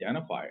able to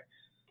identify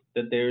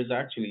that there's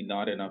actually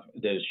not enough,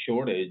 there's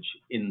shortage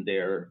in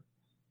their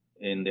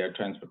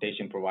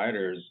transportation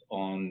providers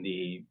on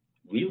the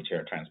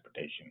wheelchair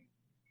transportation,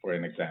 for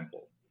an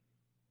example.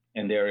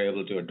 And they're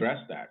able to address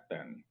that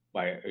then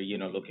by,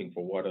 looking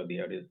for what are the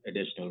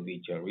additional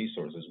wheelchair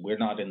resources. We're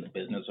not in the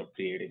business of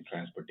creating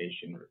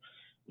transportation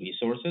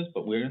resources,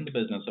 but we're in the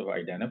business of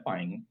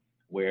identifying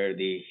where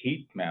the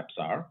heat maps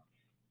are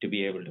to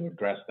be able to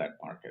address that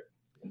market,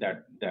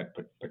 that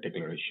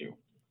particular issue.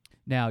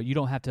 Now, you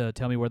don't have to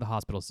tell me where the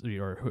hospital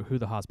or who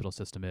the hospital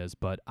system is,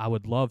 but I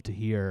would love to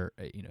hear,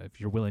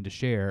 if you're willing to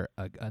share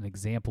an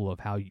example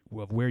of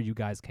of where you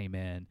guys came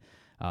in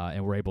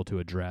and were able to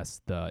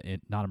address the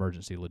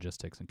non-emergency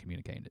logistics and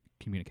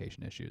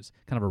communication issues.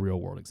 Kind of a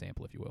real-world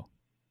example, if you will.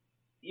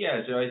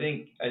 Yeah, so I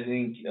think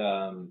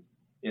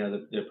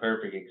the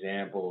perfect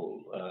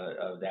example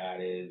of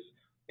that is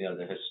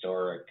the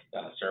historic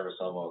service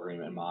level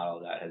agreement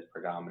model that has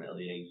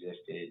predominantly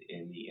existed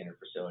in the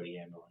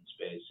interfacility ambulance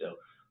space. So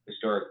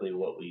historically,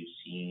 what we've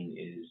seen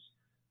is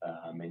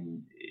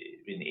an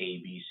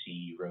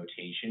ABC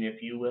rotation,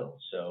 if you will.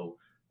 So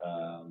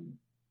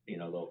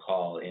they'll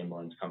call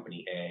ambulance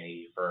company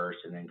A first,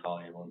 and then call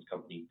ambulance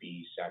company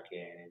B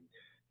second,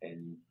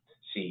 and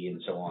C,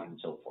 and so on and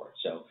so forth.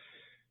 So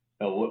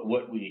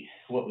what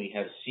we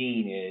have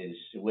seen is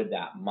with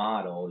that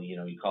model,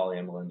 you call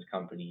ambulance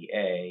company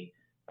A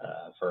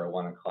for a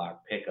 1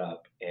 o'clock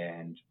pickup,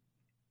 and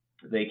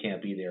they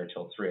can't be there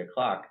till 3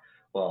 o'clock.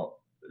 Well,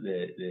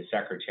 the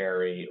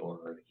secretary or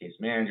the case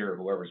manager or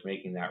whoever's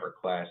making that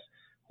request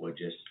would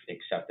just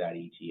accept that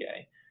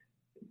ETA.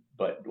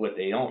 But what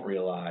they don't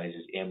realize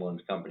is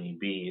ambulance company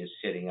B is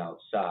sitting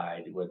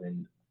outside with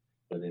an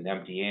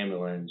empty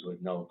ambulance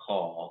with no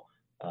call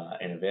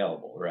and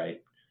available,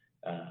 right?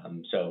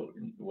 So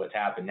what's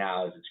happened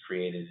now is it's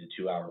created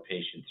a 2-hour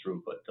patient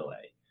throughput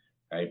delay,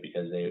 right?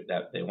 Because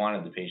they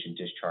wanted the patient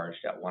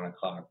discharged at 1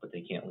 o'clock, but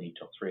they can't leave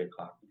till 3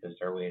 o'clock because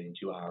they're waiting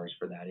 2 hours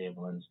for that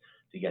ambulance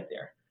to get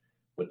there.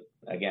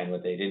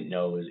 What they didn't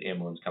know is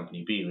ambulance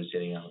company B was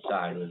sitting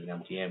outside with an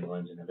empty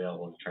ambulance and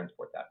available to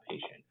transport that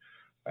patient,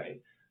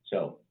 right?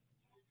 So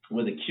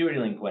with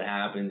AcuityLink, what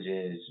happens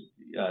is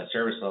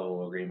service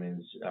level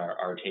agreements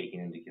are taken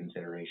into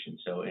consideration.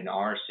 So in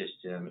our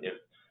system, if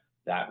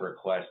that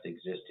request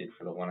existed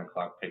for the 1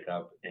 o'clock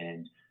pickup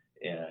and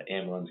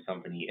ambulance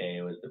company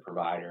A was the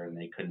provider and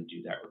they couldn't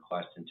do that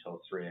request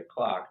until 3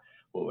 o'clock,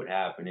 what would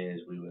happen is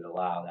we would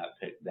allow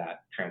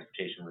that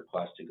transportation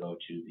request to go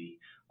to the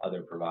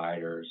other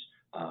providers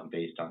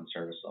based on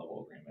service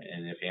level agreement.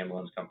 And if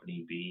ambulance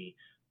company B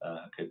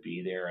could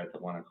be there at the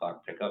 1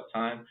 o'clock pickup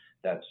time,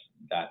 that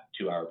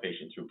 2-hour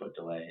patient throughput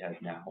delay has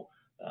now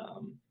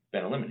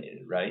been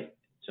eliminated, right?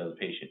 So the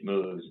patient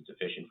moves, it's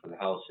efficient for the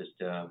health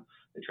system.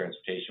 The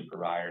transportation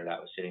provider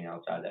that was sitting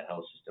outside that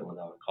health system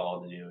without a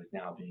call to do is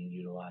now being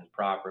utilized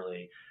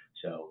properly.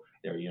 So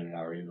their unit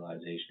hour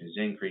utilization is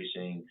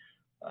increasing.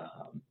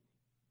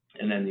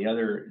 And then the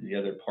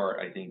other part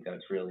I think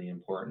that's really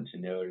important to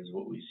note is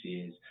what we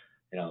see is,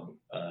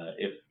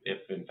 if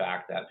in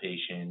fact that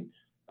patient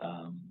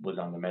was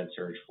on the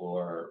med-surg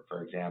floor,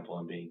 for example,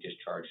 and being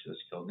discharged to a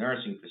skilled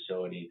nursing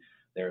facility,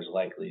 there's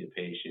likely a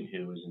patient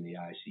who was in the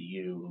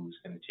ICU who's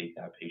going to take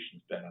that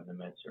patient's bed on the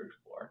med-surg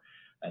floor.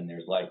 And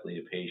there's likely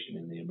a patient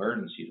in the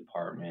emergency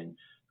department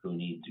who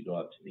needs to go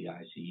up to the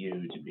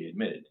ICU to be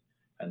admitted.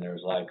 And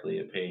there's likely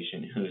a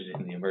patient who's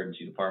in the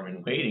emergency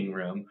department waiting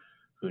room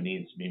who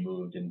needs to be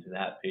moved into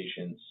that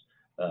patient's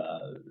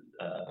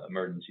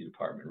emergency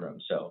department room.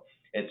 So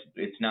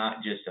it's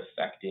not just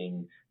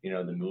affecting,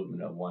 the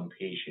movement of one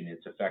patient,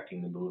 it's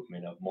affecting the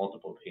movement of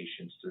multiple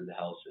patients through the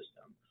health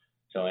system.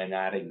 So in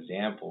that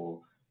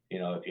example,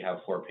 if you have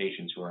 4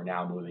 patients who are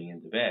now moving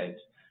into beds,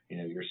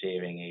 you're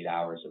saving 8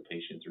 hours of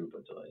patient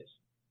throughput delays.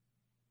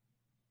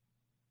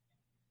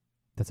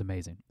 That's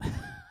amazing.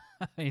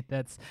 I mean,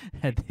 that's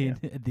at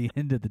the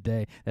end of the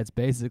day, that's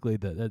basically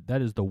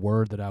that is the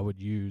word that I would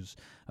use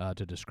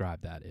to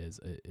describe that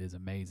is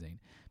amazing,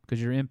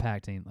 because you're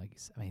impacting, like,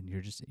 I mean,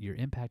 you're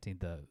impacting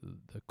the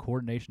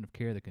coordination of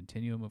care, the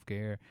continuum of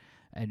care,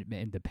 and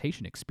the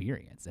patient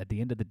experience. At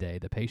the end of the day,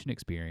 the patient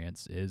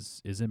experience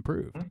is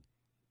improved.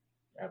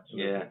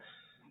 Absolutely. Yeah.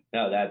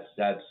 No,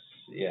 that's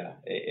yeah,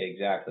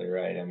 exactly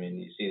right. I mean,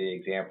 you see the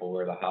example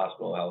where the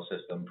hospital health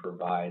system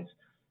provides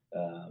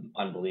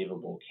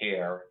unbelievable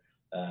care,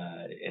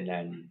 and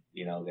then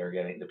they're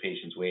getting the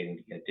patient's waiting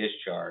to get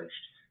discharged,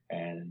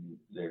 and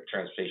their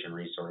transportation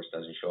resource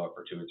doesn't show up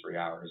for 2 or 3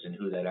 hours, and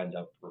who that ends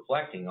up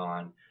reflecting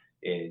on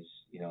is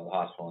the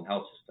hospital and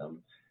health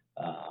system.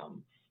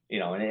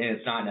 And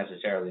it's not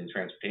necessarily the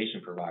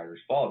transportation provider's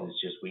fault.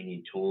 It's just we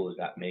need tools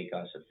that make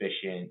us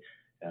efficient.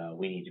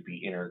 We need to be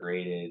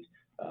integrated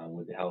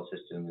with the health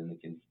system and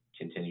the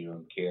continuum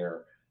of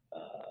care,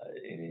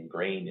 and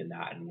ingrained in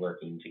that, and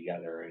working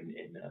together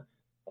in a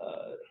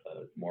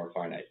more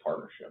finite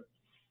partnership.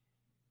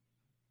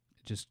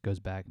 It just goes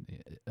back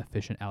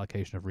efficient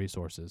allocation of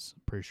resources.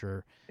 Pretty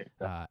sure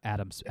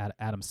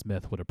Adam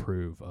Smith would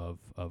approve of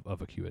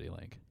Acuity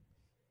Link.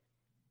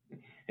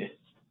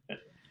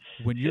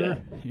 When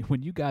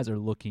you guys are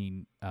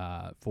looking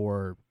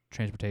for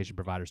transportation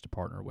providers to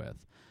partner with,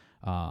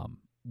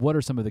 what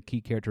are some of the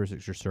key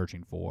characteristics you're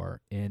searching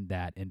for in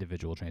that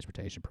individual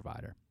transportation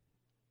provider?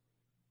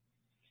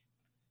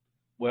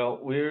 Well,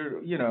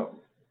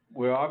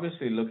 we're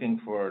obviously looking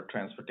for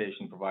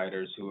transportation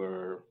providers who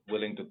are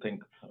willing to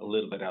think a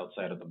little bit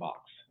outside of the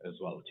box as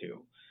well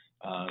too.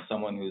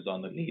 Someone who's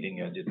on the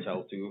leading edge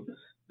itself too.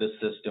 This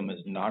system is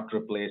not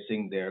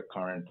replacing their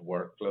current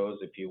workflows,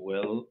 if you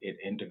will. It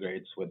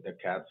integrates with the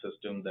CAD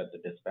system that the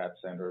dispatch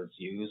centers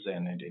use,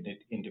 and it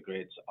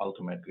integrates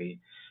ultimately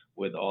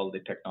with all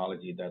the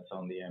technology that's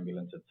on the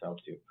ambulance itself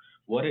too.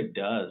 What it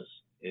does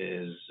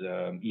is,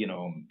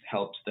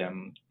 helps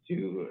them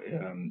to,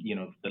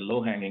 the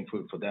low-hanging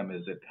fruit for them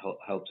is it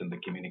helps in the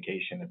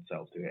communication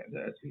itself too,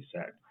 as we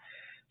said.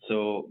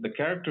 So the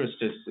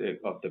characteristics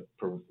of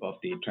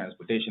the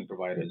transportation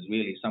provider is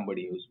really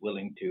somebody who's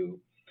willing to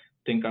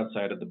think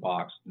outside of the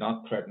box,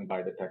 not threatened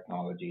by the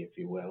technology, if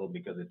you will,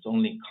 because it's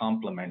only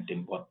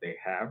complementing what they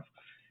have,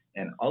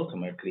 and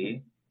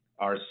ultimately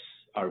are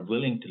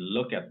willing to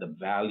look at the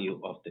value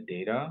of the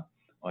data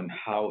on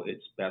how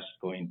it's best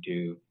going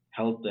to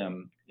help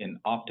them in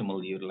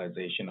optimal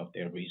utilization of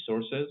their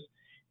resources,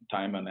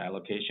 time and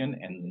allocation.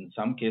 And in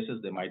some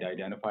cases, they might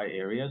identify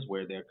areas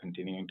where they're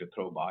continuing to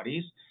throw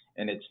bodies.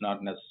 And it's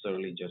not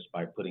necessarily just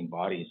by putting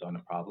bodies on a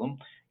problem.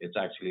 It's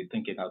actually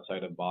thinking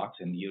outside of the box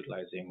and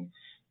utilizing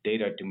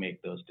data to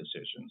make those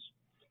decisions.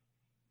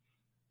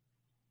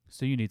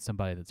 So you need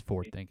somebody that's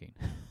forward thinking.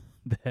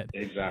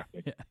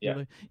 Exactly.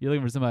 Yeah. You're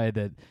looking for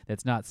somebody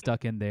that's not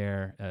stuck in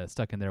their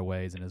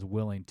ways, and is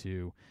willing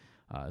to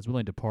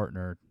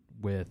partner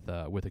with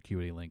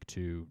Acuity Link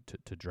to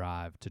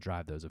drive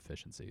those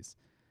efficiencies.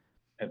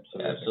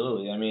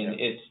 Absolutely. I mean,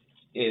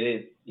 it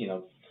is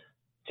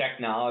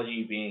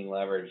technology being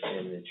leveraged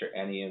in the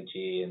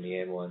NEMT and the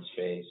ambulance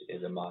space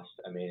is a must.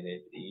 I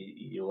mean,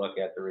 you look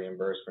at the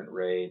reimbursement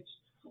rates,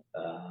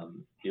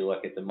 you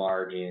look at the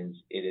margins,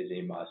 it is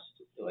a must.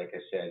 Like I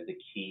said, the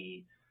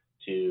key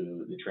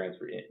to the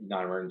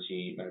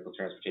non-emergency medical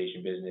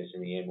transportation business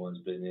and the ambulance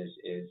business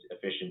is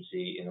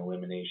efficiency and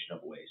elimination of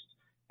waste.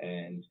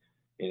 And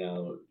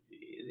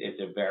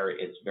it's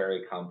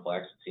very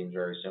complex. It seems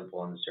very simple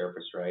on the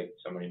surface, right?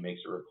 Somebody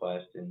makes a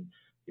request and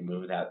you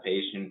move that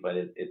patient, but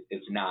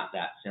it's not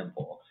that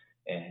simple.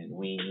 And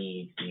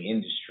the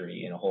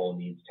industry in a whole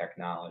needs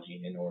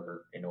technology in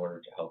order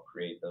to help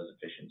create those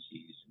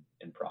efficiencies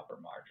and proper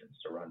margins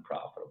to run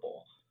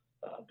profitable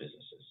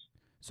businesses.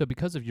 So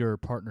because of your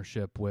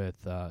partnership with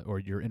or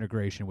your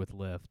integration with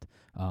Lyft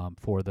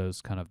for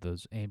those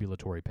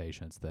ambulatory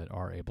patients that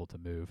are able to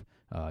move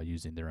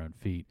using their own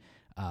feet,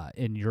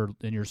 in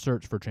your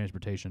search for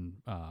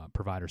transportation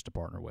providers to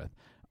partner with,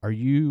 are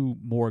you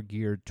more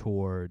geared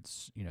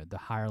towards the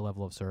higher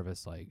level of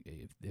service? Like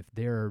if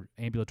they're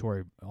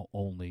ambulatory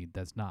only,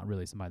 that's not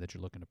really somebody that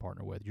you're looking to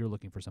partner with. You're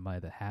looking for somebody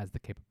that has the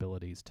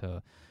capabilities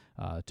to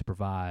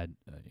provide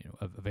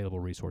available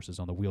resources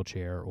on the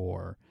wheelchair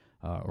or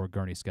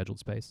gurney scheduled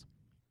space.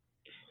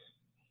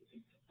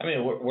 I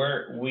mean,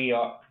 we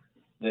are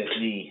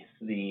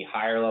the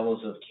higher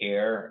levels of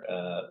care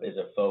is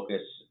a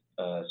focus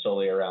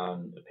solely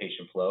around the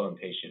patient flow and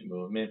patient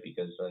movement,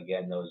 because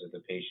again, those are the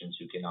patients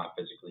who cannot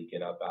physically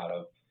get up out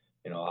of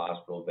a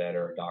hospital bed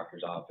or a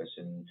doctor's office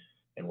and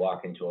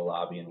walk into a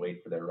lobby and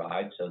wait for their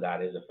ride. So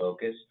that is a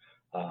focus.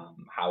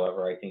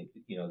 However, I think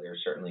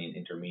there's certainly an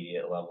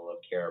intermediate level of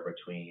care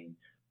between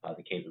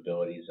the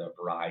capabilities of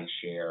ride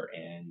share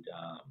and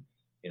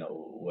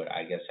what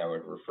I guess I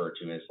would refer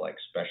to as like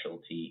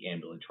specialty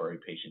ambulatory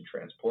patient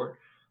transport.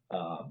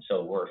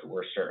 So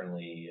we're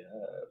certainly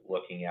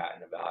looking at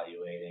and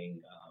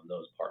evaluating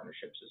those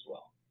partnerships as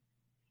well.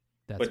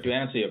 But to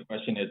answer your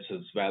question,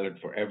 it's valid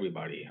for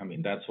everybody. I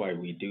mean, that's why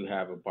we do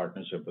have a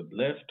partnership with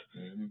Lyft.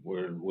 Mm-hmm.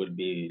 We'll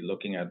be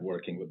looking at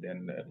working with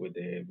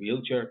a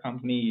wheelchair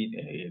company,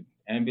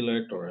 a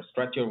ambulance or a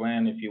stretcher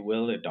van, if you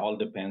will. It all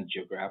depends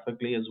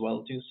geographically as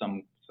well too.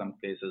 Some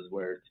places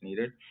where it's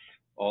needed,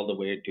 all the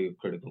way to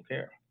critical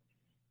care.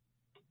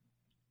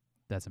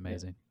 That's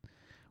amazing.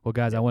 Well,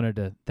 guys, I wanted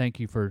to thank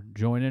you for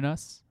joining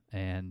us,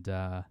 and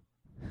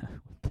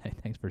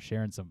thanks for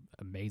sharing some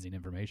amazing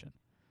information.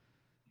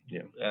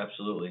 Yeah,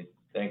 absolutely.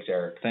 Thanks,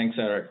 Eric. Thanks,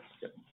 Eric.